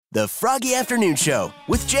The Froggy Afternoon Show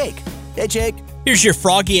with Jake. Hey, Jake. Here's your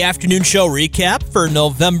Froggy Afternoon Show recap for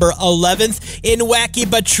November 11th. In Wacky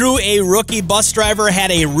But True, a rookie bus driver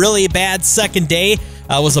had a really bad second day.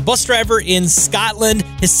 Was a bus driver in Scotland.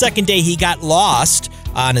 His second day, he got lost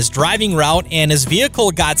on his driving route, and his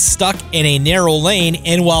vehicle got stuck in a narrow lane.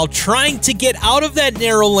 And while trying to get out of that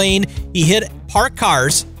narrow lane, he hit parked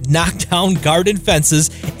cars, knocked down garden fences,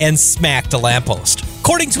 and smacked a lamppost.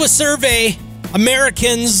 According to a survey,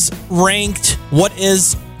 Americans ranked what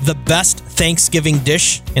is the best Thanksgiving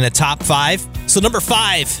dish in a top 5. So number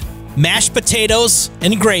 5, mashed potatoes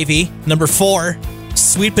and gravy. Number 4,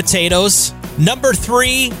 sweet potatoes. Number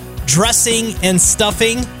 3, dressing and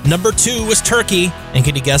stuffing. Number 2 was turkey. And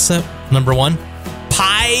can you guess it? Number 1,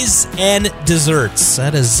 pies and desserts.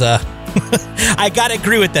 That is, I gotta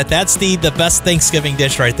agree with that. That's the best Thanksgiving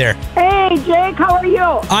dish right there. Hey, Jake, how are you?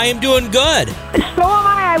 I am doing good. So am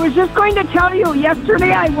I. I was just going to tell you,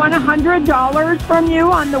 yesterday I won $100 from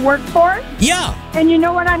you on the workforce. Yeah. And you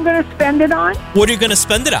know what I'm going to spend it on? What are you going to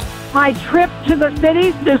spend it on? My trip to the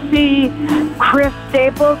cities to see Chris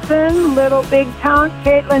Stapleton, Little Big Town,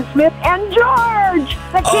 Caitlin Smith, and George,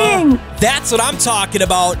 the King. That's what I'm talking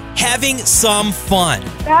about, having some fun.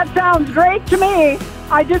 That sounds great to me.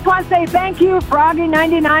 I just want to say thank you, Froggy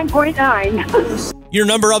 99.9. Your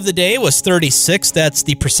number of the day was 36. That's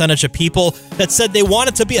the percentage of people that said they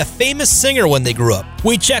wanted to be a famous singer when they grew up.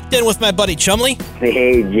 We checked in with my buddy Chumley.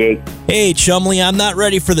 Hey, Jake. Hey, Chumley, I'm not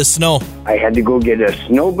ready for the snow. I had to go get a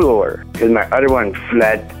snowblower because my other one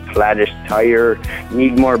flattish tire,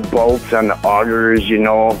 need more bolts on the augers,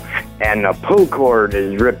 and the pull cord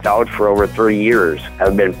is ripped out for over 3 years.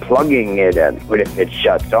 I've been plugging it in, but if it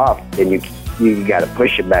shuts off, then you got to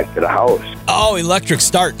push it back to the house. Oh, electric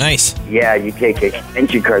start. Nice. Yeah, you take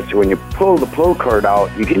extension cord, so when you pull the pull cord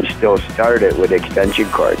out, you can still start it with extension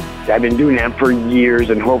cord. I've been doing that for years,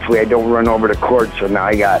 and hopefully I don't run over the cord, so now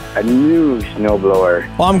I got a new snowblower.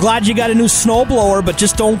 Well, I'm glad you got a new snowblower, but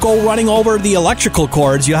just don't go running over the electrical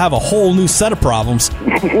cords. You have a whole new set of problems.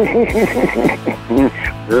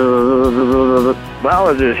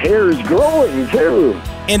 Well, his hair is growing, too.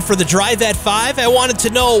 And for the Drive at 5, I wanted to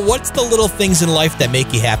know, what's the little things in life that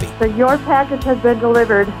make you happy? So your package has been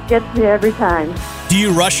delivered. Gets me every time. Do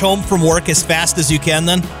you rush home from work as fast as you can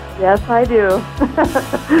then? Yes, I do.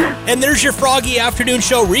 And there's your Froggy Afternoon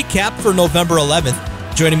Show recap for November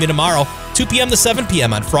 11th. Joining me tomorrow, 2 p.m. to 7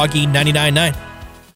 p.m. on Froggy 99.9.